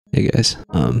Hey guys,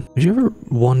 have you ever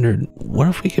wondered, what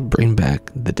if we could bring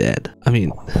back the dead? I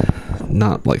mean,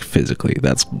 not like physically,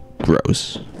 that's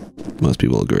gross. Most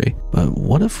people agree. But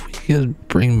what if we could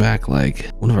bring back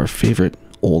like one of our favorite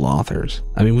old authors?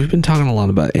 I mean, we've been talking a lot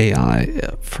about AI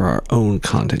for our own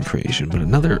content creation, but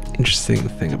another interesting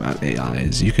thing about AI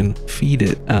is you can feed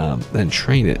it and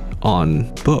train it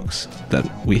on books that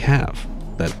we have,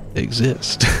 that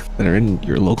exist, that are in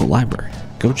your local library.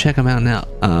 Go check them out now.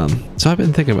 So I've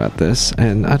been thinking about this,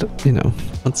 and I don't,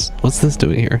 what's this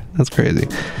doing here? That's crazy.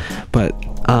 But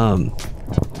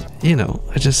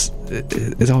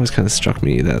it's always kind of struck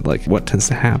me that like what tends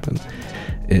to happen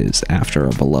is after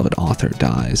a beloved author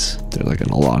dies, there's like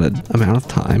an allotted amount of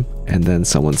time, and then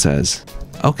someone says,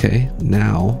 okay,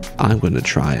 now I'm going to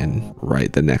try and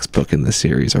write the next book in the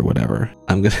series or whatever.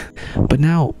 But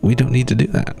now we don't need to do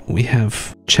that. We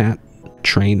have chat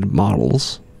trained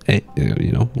models,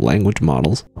 language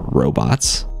models,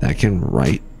 robots that can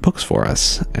write books for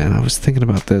us. And I was thinking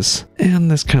about this,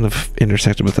 and this kind of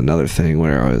intersected with another thing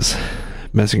where I was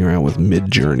messing around with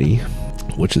Midjourney,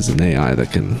 which is an AI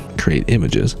that can create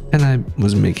images, and I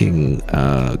was making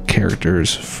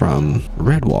characters from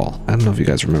Redwall. I don't know if you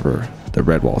guys remember the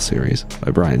Redwall series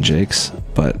by Brian Jacques,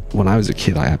 but when I was a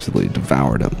kid I absolutely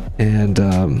devoured them.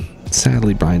 And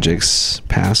sadly Brian Jacques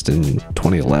passed in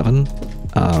 2011.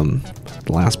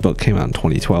 The last book came out in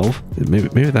 2012.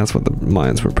 Maybe that's what the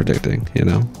Mayans were predicting,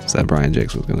 is that Brian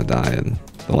Jacques was going to die and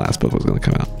the last book was going to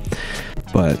come out.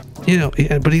 But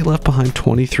he left behind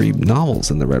 23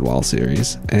 novels in the Redwall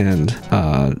series, and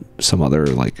some other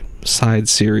like side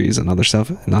series and other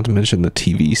stuff, not to mention the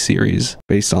TV series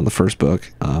based on the first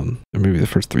book, or maybe the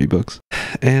first 3 books.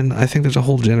 And I think there's a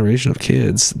whole generation of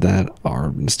kids that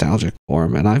are nostalgic for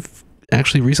him, and I've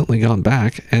actually recently gone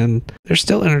back and they're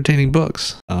still entertaining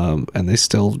books, and they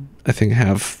still, I think,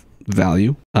 have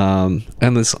value.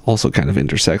 And this also kind of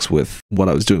intersects with what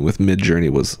I was doing with Midjourney.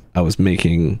 Was I was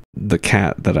making the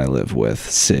cat that I live with,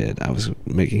 Sid, I was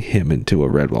making him into a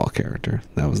Redwall character.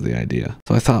 That was the idea.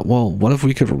 So I thought, well, what if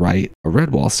we could write a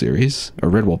Redwall series, a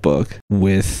Redwall book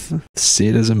with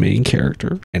Sid as a main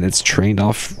character, and it's trained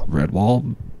off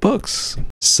Redwall books.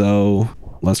 So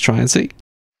let's try and see.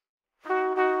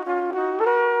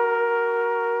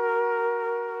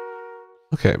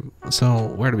 Okay, so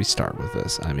where do we start with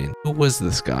this? I mean, who was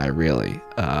this guy really?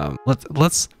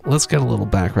 Let's get a little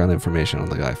background information on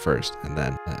the guy first, and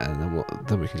then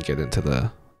we can get into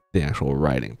the actual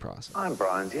writing process. I'm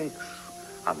Brian Jacques,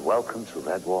 and welcome to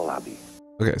Redwall Abbey.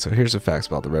 Okay, so here's the facts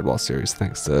about the Redwall series,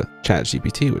 thanks to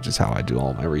ChatGPT, which is how I do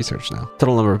all my research now.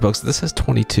 Total number of books, this has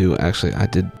 22. Actually, I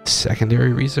did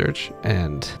secondary research,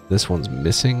 and this one's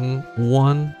missing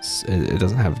one. It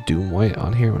doesn't have Doom White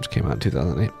on here, which came out in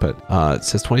 2008, but it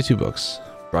says 22 books.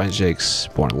 Brian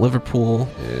Jacques, born in Liverpool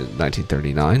in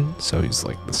 1939, so he's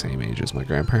like the same age as my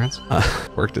grandparents.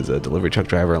 Worked as a delivery truck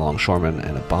driver, a longshoreman,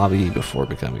 and a bobby before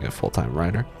becoming a full-time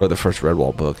writer. Wrote the first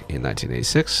Redwall book in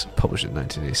 1986, published in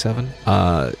 1987.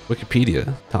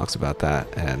 Wikipedia talks about that,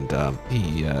 and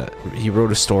he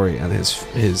wrote a story, and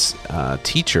his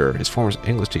teacher, his former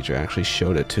English teacher, actually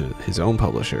showed it to his own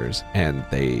publishers, and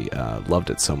they loved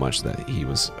it so much that he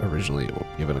was originally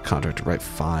given a contract to write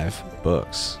 5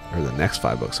 books, or the next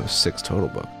 5 books, so 6 total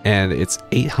books. And it's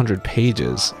 800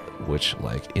 pages, which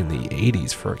like in the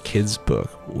 80s for a kid's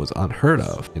book was unheard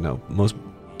of. Most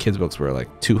kids books were like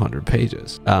 200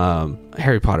 pages.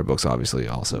 Harry Potter books obviously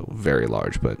also very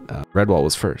large, but Redwall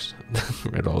was first.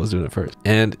 Redwall was doing it first.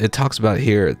 And it talks about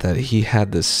here that he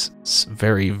had this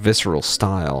very visceral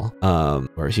style,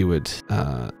 where he would,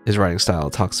 his writing style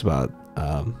talks about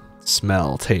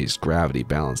smell, taste, gravity,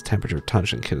 balance, temperature,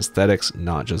 touch, and kinesthetics,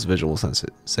 not just visual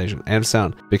sensation and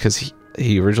sound, because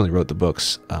he originally wrote the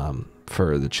books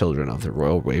for the children of the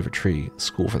Royal Wavertree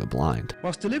School for the Blind.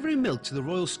 Whilst delivering milk to the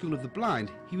Royal School of the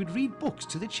Blind, he would read books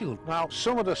to the children. Now,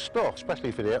 some of the stuff,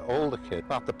 especially for the older kids,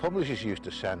 that the publishers used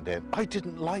to send in, I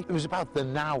didn't like. It was about the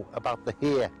now, about the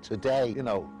here, today,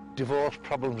 divorce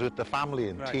problems with the family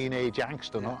and teenage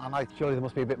angst and all, and surely there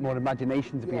must be a bit more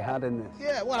imagination to be had in this.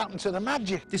 Yeah, what happened to the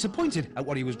magic? Disappointed at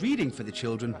what he was reading for the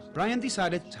children, Brian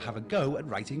decided to have a go at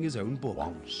writing his own book.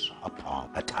 Once upon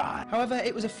a time. However,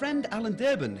 it was a friend, Alan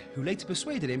Durbin, who later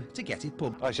persuaded him to get it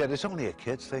published. I said, it's only a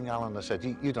kid's thing, Alan. I said,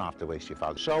 you don't have to waste your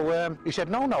fag. So he said,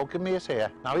 no, give me it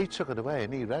here. Now he took it away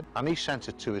and he read, and he sent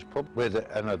it to his pub with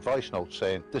an advice note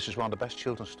saying, this is one of the best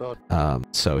children's stories.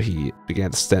 So he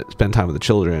began to spend time with the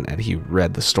children, and he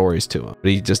read the stories to him, but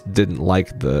he just didn't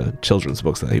like the children's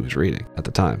books that he was reading at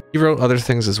the time. He wrote other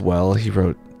things as well. He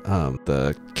wrote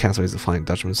the Castaways the Flying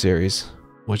Dutchman series,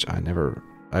 which I never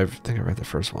I think I read the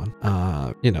first one.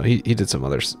 You know, he did some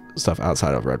other stuff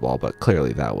outside of Redwall, but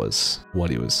clearly that was what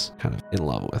he was kind of in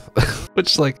love with.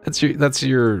 Which, like, that's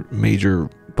your major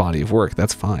body of work.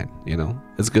 That's fine, you know.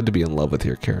 It's good to be in love with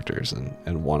your characters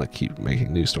and want to keep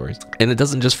making new stories. And it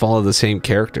doesn't just follow the same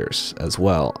characters as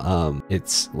well.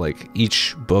 It's like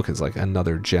each book is like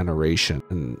another generation,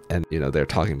 and you know, they're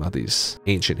talking about these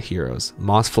ancient heroes.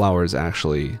 Mossflower is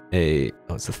actually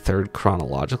it's the third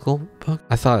chronological book.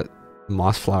 I thought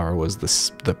Mossflower was the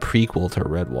prequel to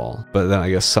Redwall, but then I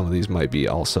guess some of these might be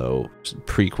also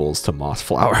prequels to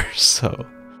Mossflower. So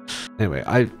anyway,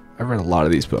 I've read a lot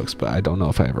of these books, but I don't know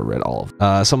if I ever read all of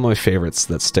them. Some of my favorites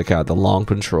that stick out: The Long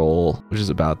Patrol, which is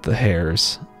about the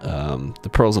hares, The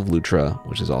Pearls of Lutra,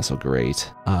 which is also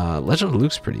great. Legend of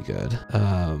Luke's pretty good.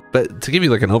 But to give you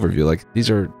like an overview, like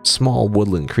these are small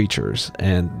woodland creatures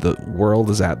and the world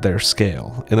is at their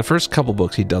scale. In the first couple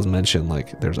books, he does mention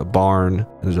like there's a barn,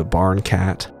 there's a barn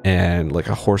cat, and like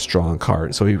a horse-drawn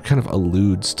cart. So he kind of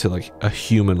alludes to like a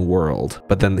human world,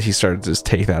 but then he started to just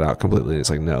take that out completely. It's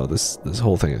like, no, this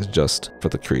whole thing is just for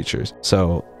the creatures.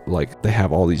 So like they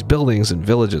have all these buildings and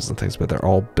villages and things, but they're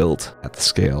all built at the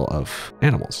scale of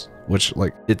animals, which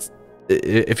like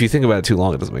if you think about it too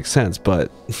long, it doesn't make sense. But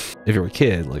if you're a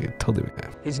kid, like it totally makes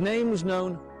sense. His name was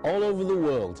known all over the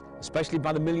world, especially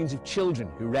by the millions of children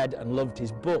who read and loved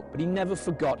his book, but he never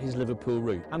forgot his Liverpool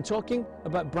root. I'm talking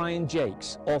about Brian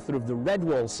Jacques, author of the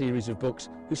Redwall series of books,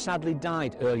 who sadly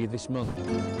died earlier this month.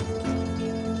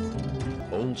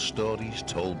 Old stories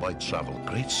told by travel,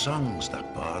 great songs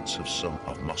that bards have sung,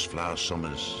 of mossflower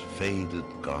summers faded,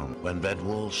 gone, when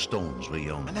Redwall stones were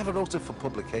young. I never wrote it for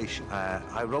publication.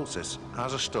 I wrote it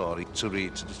as a story to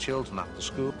read to the children after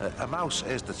school. A mouse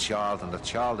is the child, and the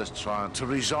child is trying to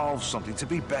resolve something, to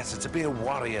be better, to be a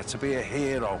warrior, to be a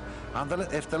hero. And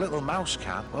if the little mouse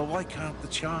can, well, why can't the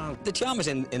child? The charm is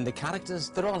in the characters.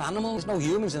 They're all animals. There's no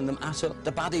humans in them at all.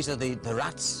 The baddies are the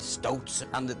rats, stoats,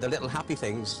 and the little happy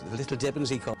things, the little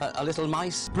dibbons he called, a little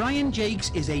mice. Brian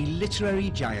Jacques is a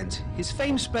literary giant. His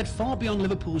fame spread far beyond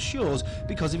Liverpool's shores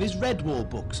because of his Redwall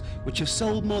books, which have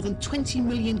sold more than 20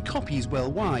 million copies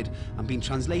worldwide and been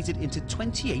translated into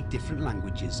 28 different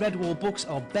languages. Redwall books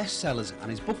are bestsellers, and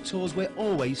his book tours were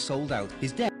always sold out.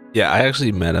 His death. Yeah, I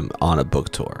actually met him on a book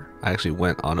tour. I actually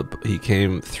went on he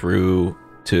came through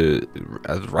to,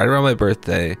 right around my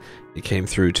birthday, he came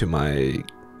through to my,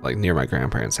 like near my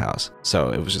grandparents' house. So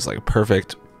it was just like a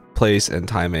perfect place and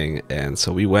timing. And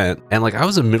so we went, and like I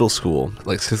was in middle school,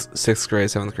 like sixth grade,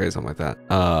 7th grade, something like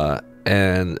that.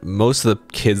 And most of the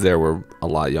kids there were a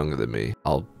lot younger than me.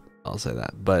 I'll say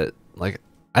that. But like,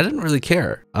 I didn't really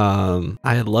care. I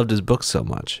had loved his books so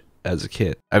much as a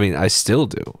kid. I mean, I still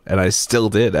do, and I still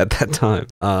did at that time.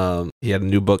 He had a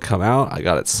new book come out. I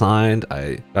got it signed.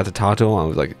 I got to talk to him. I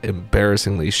was like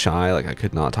embarrassingly shy. Like I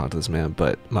could not talk to this man,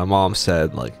 but my mom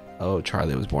said like, oh,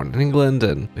 Charlie was born in England,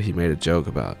 and he made a joke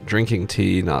about drinking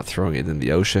tea, not throwing it in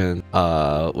the ocean,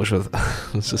 which was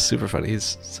just super funny. He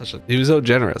was so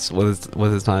generous with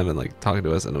his time and like talking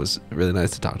to us, and it was really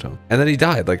nice to talk to him. And then he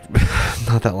died like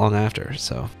not that long after.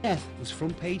 So death was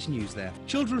front page news there.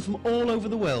 Children from all over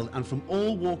the world and from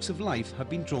all walks of life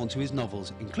have been drawn to his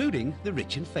novels, including the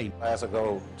rich and famous. I had to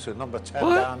go to number 10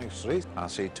 Downing Street and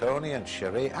see Tony and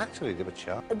Sherry actually give a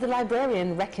chat. The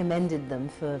librarian recommended them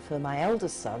for my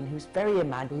eldest son, who's very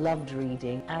imaginative, loved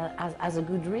reading as a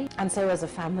good read. And so as a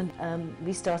family,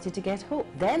 we started to get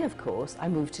hooked. Then, of course, I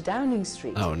moved to Downing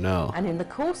Street. Oh, no. And in the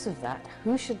course of that,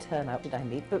 who should turn up did I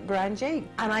meet but Brian Jacques?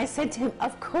 And I said to him,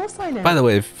 of course I know. By the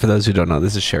way, for those who don't know,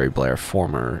 this is Sherry Blair,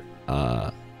 former,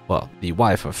 the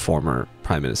wife of former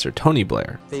Prime Minister Tony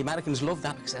Blair. The Americans love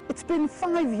that accent. It's been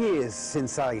 5 years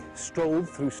since I strolled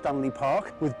through Stanley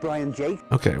Park with Brian Jacques.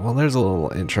 Okay, well, there's a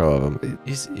little intro of him.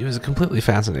 He was a completely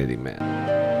fascinating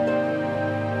man.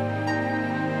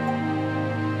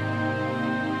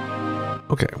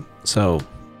 Okay, so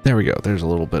there we go. There's a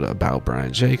little bit about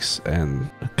Brian Jacques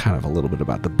and kind of a little bit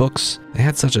about the books. They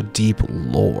had such a deep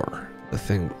lore.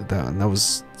 That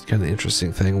was kind of the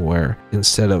interesting thing, where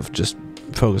instead of just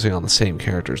focusing on the same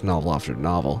characters novel after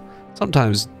novel,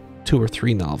 sometimes 2 or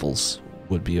 3 novels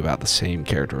would be about the same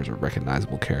characters or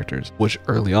recognizable characters, which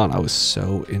early on I was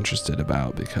so interested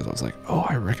about, because I was like, oh,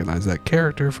 I recognize that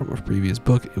character from a previous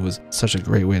book. It was such a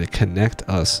great way to connect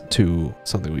us to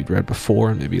something we'd read before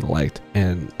and maybe liked,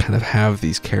 and kind of have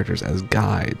these characters as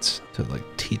guides to like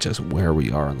teach us where we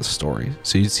are in the story.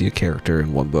 So you'd see a character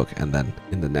in one book, and then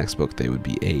in the next book they would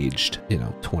be aged,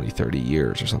 20, 30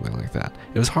 years or something like that.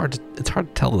 It's hard to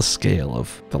tell the scale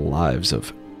of the lives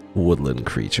of woodland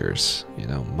creatures.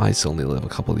 Mice only live a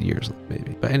couple of years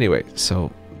maybe. But anyway, so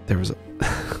there was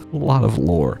lot of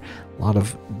lore, a lot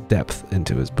of depth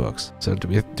into his books. So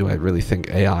do I really think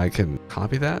AI can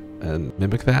copy that and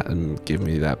mimic that and give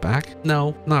me that back?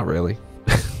 No, not really.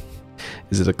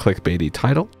 Is it a clickbaity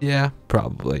title? Yeah,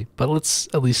 probably. But let's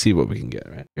at least see what we can get,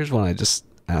 right? Here's one I just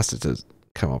asked it to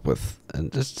come up with, and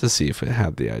just to see if it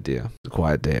had the idea. It was a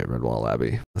quiet day at Redwall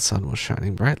Abbey. The sun was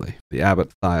shining brightly. The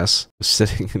abbot, Matthias, was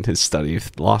sitting in his study,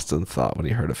 lost in thought when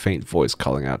he heard a faint voice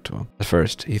calling out to him. At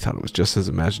first, he thought it was just his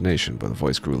imagination, but the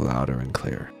voice grew louder and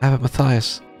clearer. Abbot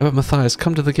Matthias,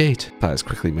 come to the gate. Matthias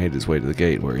quickly made his way to the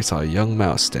gate, where he saw a young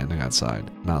mouse standing outside.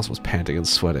 The mouse was panting and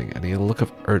sweating, and he had a look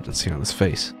of urgency on his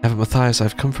face. Abbot Matthias,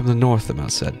 I've come from the north, the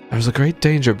mouse said. There is a great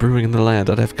danger brewing in the land,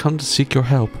 and I've come to seek your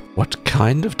help. What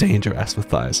kind of danger? Asked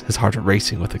Matthias, his heart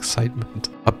racing with excitement.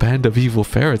 A band of evil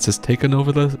ferrets has taken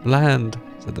over the land,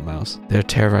 said the mouse. They are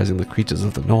terrorizing the creatures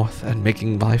of the north and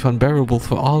making life unbearable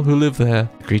for all who live there.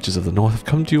 The creatures of the north have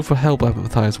come to you for help, Abbot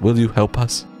Matthias. Will you help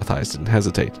us? Matthias didn't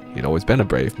hesitate. He'd always been a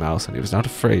brave mouse, and he was not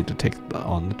afraid to take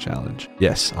on the challenge.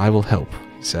 Yes, I will help,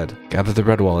 he said. Gather the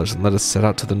Redwallers and let us set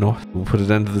out to the north. We'll put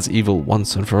an end to this evil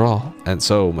once and for all. And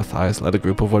so Matthias led a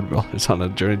group of Redwallers on a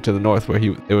journey to the north, where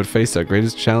they would face their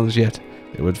greatest challenge yet.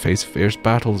 They would face fierce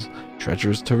battles,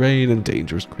 treacherous terrain, and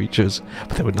dangerous creatures,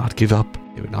 but they would not give up.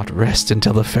 They would not rest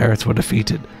until the ferrets were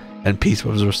defeated and peace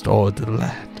was restored to the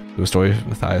land. The story of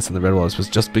Matthias and the Redwallers was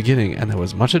just beginning, and there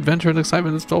was much adventure and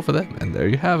excitement in store for them. And there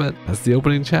you have it. That's the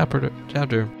opening chapter.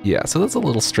 Yeah, so that's a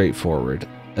little straightforward.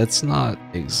 It's not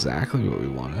exactly what we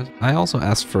wanted. I also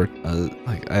asked for,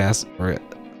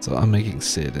 so I'm making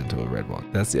Sid into a Redwall.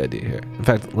 That's the idea here. In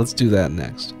fact, let's do that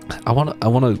next. I want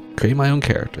to create my own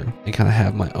character and kind of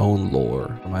have my own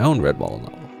lore, or my own Redwall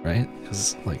novel, right?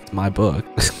 Because like my book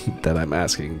that I'm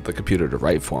asking the computer to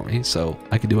write for me, so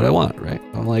I can do what I want, right?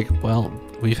 I'm like, well,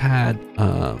 we've had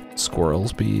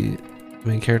squirrels be the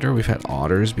main character, we've had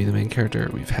otters be the main character,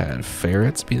 we've had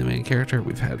ferrets be the main character,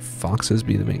 we've had foxes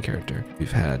be the main character,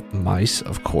 we've had mice,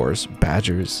 of course,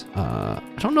 badgers. I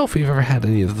don't know if we've ever had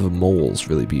any of the moles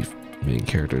really be main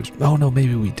characters. Oh no,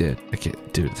 maybe we did. I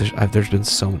can't, dude. There's been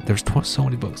so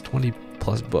many books, 20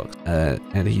 plus books, and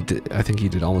I think he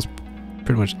did almost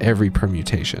pretty much every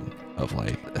permutation of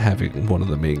like having one of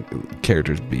the main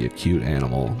characters be a cute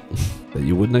animal that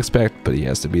you wouldn't expect, but he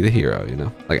has to be the hero, you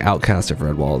know? Like Outcast of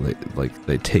Redwall,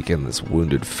 they take in this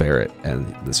wounded ferret,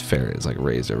 and this ferret is like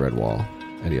raised at Redwall,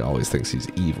 and he always thinks he's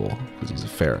evil because he's a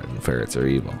ferret, and ferrets are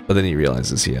evil. But then he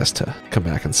realizes he has to come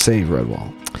back and save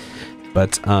Redwall.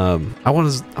 But I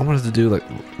wanted to do like,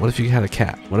 what if you had a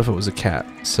cat? What if it was a cat?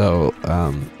 So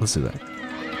let's do that.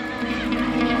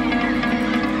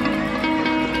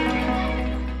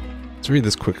 Let's read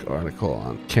this quick article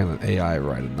on can an AI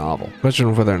write a novel. The question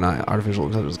of whether or not artificial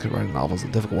intelligence could write a novel is a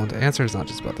difficult one to answer. It's not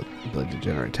just about the ability to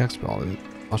generate text, but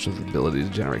also the ability to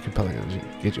generate compelling and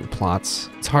engaging plots.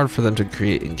 It's hard for them to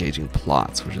create engaging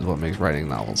plots, which is what makes writing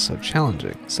novels so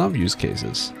challenging. Some use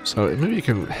cases, so maybe it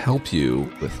can help you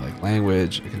with like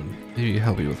language, it can maybe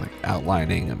help you with like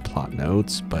outlining and plot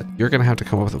notes, but you're gonna have to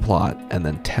come up with a plot and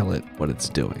then tell it what it's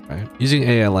doing, right? Using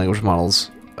AI language models,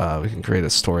 we can create a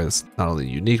story that's not only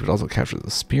unique, but also captures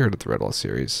the spirit of the Redwall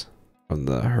series. From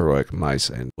the heroic mice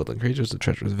and woodland creatures to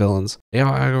treacherous villains,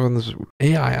 AI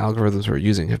algorithms we're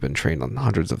using have been trained on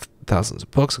hundreds of thousands of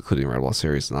books, including the Redwall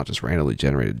series, not just randomly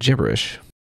generated gibberish.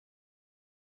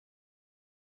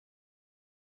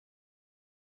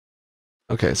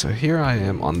 Okay, so here I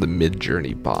am on the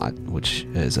Midjourney bot, which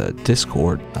is a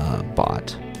Discord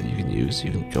bot that you can use.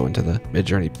 You can go into the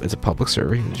Midjourney, it's a public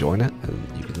server, you can join it,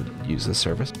 and you can use this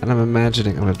service. And I'm going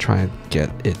to try and get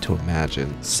it to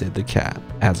imagine Sid the cat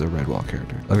as a Redwall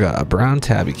character. I've got a brown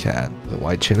tabby cat with a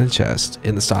white chin and chest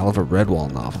in the style of a Redwall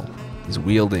novel. He's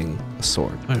wielding a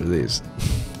sword. What are these?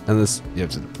 And this, you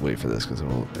have to wait for this because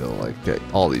it'll like get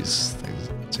all these things.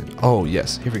 Oh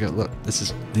yes, here we go. Look,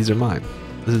 these are mine.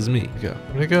 This is me. Go.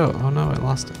 Where'd it go? Oh no, I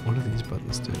lost it. What do these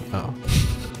buttons do? Oh.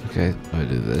 Okay, I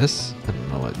do this. I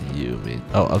don't know what you mean.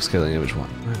 Oh, upscaling image 1.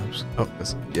 Oh,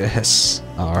 yes.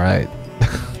 All right.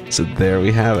 So there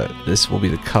we have it. This will be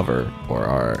the cover for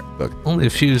our book. Only a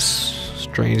few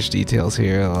strange details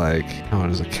here, like how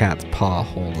does a cat's paw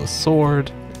hold a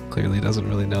sword? Clearly doesn't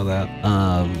really know that.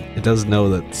 It does know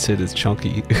that Sid is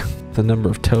chunky. The number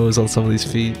of toes on some of these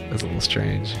feet is a little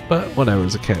strange. But whatever,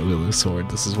 as a cat wielding a sword,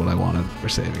 this is what I wanted for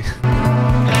saving.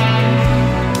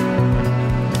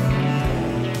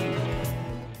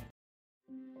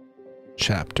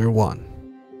 Chapter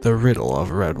 1. The Riddle of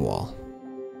Redwall.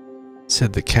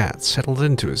 Sid the cat settled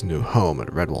into his new home at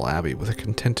Redwall Abbey with a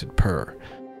contented purr.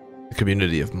 The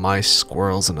community of mice,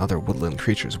 squirrels, and other woodland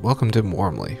creatures welcomed him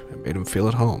warmly and made him feel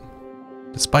at home.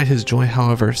 Despite his joy,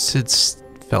 however, Sid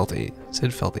felt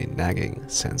a nagging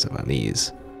sense of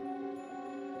unease.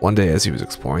 One day as he was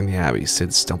exploring the abbey,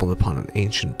 Sid stumbled upon an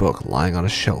ancient book lying on a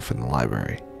shelf in the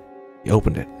library. He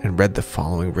opened it and read the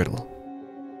following riddle.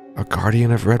 A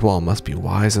guardian of Redwall must be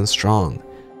wise and strong,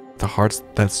 with a heart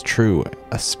that's true,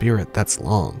 a spirit that's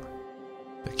long.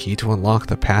 The key to unlock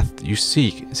the path that you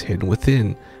seek is hidden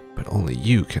within, but only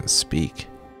you can speak.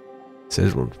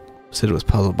 Sid was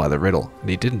puzzled by the riddle, and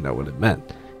he didn't know what it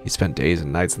meant. He spent days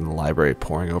and nights in the library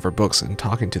poring over books and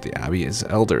talking to the abbey's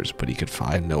elders, but he could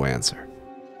find no answer.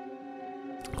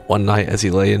 One night as he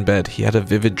lay in bed, he had a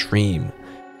vivid dream.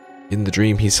 In the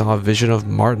dream, he saw a vision of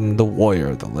Martin the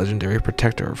warrior, the legendary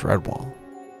protector of Redwall.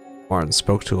 Martin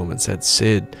spoke to him and said,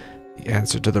 Sid, the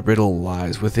answer to the riddle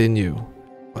lies within you.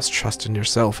 You must trust in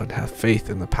yourself and have faith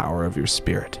in the power of your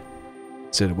spirit.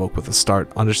 Sid awoke with a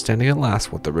start, understanding at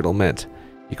last what the riddle meant.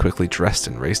 He quickly dressed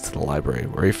and raced to the library,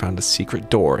 where he found a secret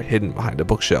door hidden behind a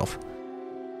bookshelf.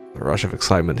 With a rush of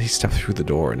excitement, he stepped through the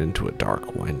door and into a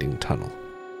dark, winding tunnel.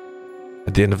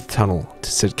 At the end of the tunnel,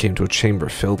 Sid came to a chamber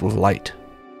filled with light.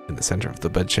 In the center of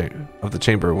the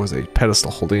chamber was a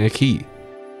pedestal holding a key.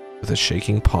 With a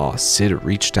shaking paw, Sid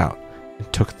reached out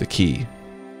and took the key.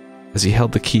 As he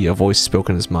held the key, a voice spoke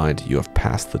in his mind. You have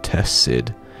passed the test,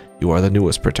 Sid. You are the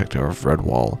newest protector of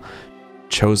Redwall,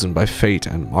 chosen by fate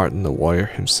and Martin the warrior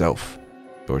himself.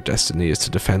 Your destiny is to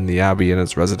defend the abbey and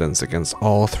its residents against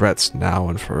all threats now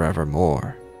and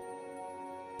forevermore.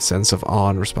 A sense of awe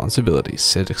and responsibility,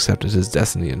 Sid accepted his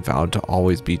destiny and vowed to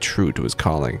always be true to his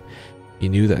calling. He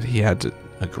knew that he had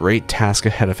a great task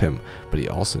ahead of him, but he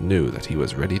also knew that he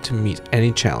was ready to meet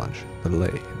any challenge that lay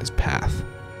in his path.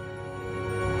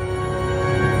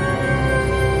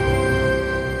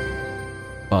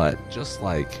 But just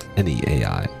like any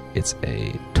AI, it's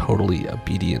a totally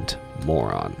obedient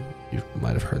moron. You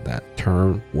might have heard that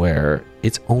term, where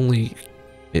it only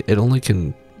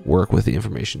can work with the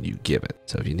information you give it.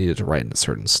 So if you needed to write in a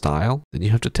certain style, then you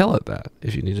have to tell it that.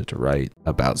 If you needed to write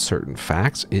about certain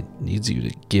facts, it needs you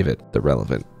to give it the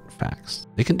relevant facts.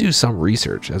 It can do some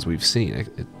research, as we've seen.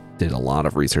 It did a lot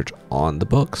of research on the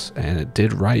books, and it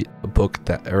did write a book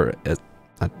that, or a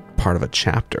part of a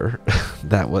chapter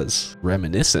that was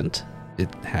reminiscent.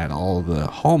 It had all the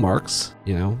hallmarks,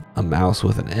 you know, a mouse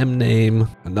with an M name,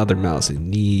 another mouse in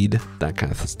need, that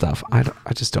kind of stuff. I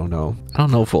just don't know. I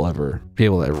don't know if we'll ever be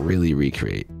able to really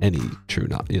recreate any true,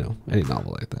 any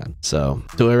novel like that. So,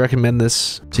 do I recommend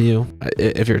this to you?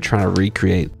 If you're trying to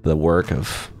recreate the work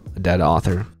of a dead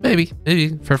author, maybe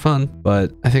for fun,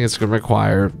 but I think it's going to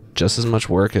require just as much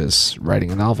work as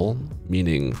writing a novel,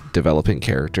 meaning developing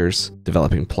characters,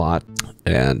 developing plot,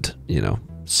 and,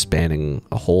 spanning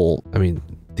a whole,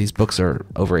 these books are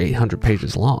over 800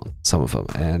 pages long, some of them,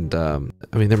 and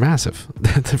they're massive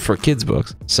for kids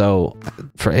books. So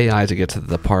for AI to get to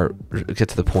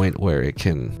the point where it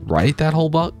can write that whole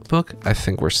book, I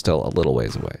think we're still a little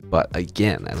ways away. But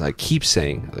again, as I keep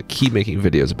saying, as I keep making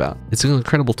videos about, it's an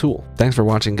incredible tool. Thanks for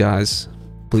watching, guys.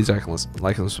 Please like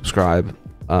and subscribe.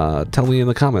 Tell me in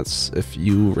the comments if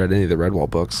you read any of the Redwall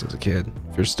books as a kid,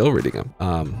 if you're still reading them.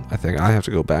 I think I have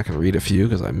to go back and read a few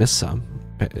because I missed some,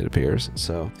 it appears.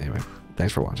 So anyway,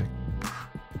 thanks for watching.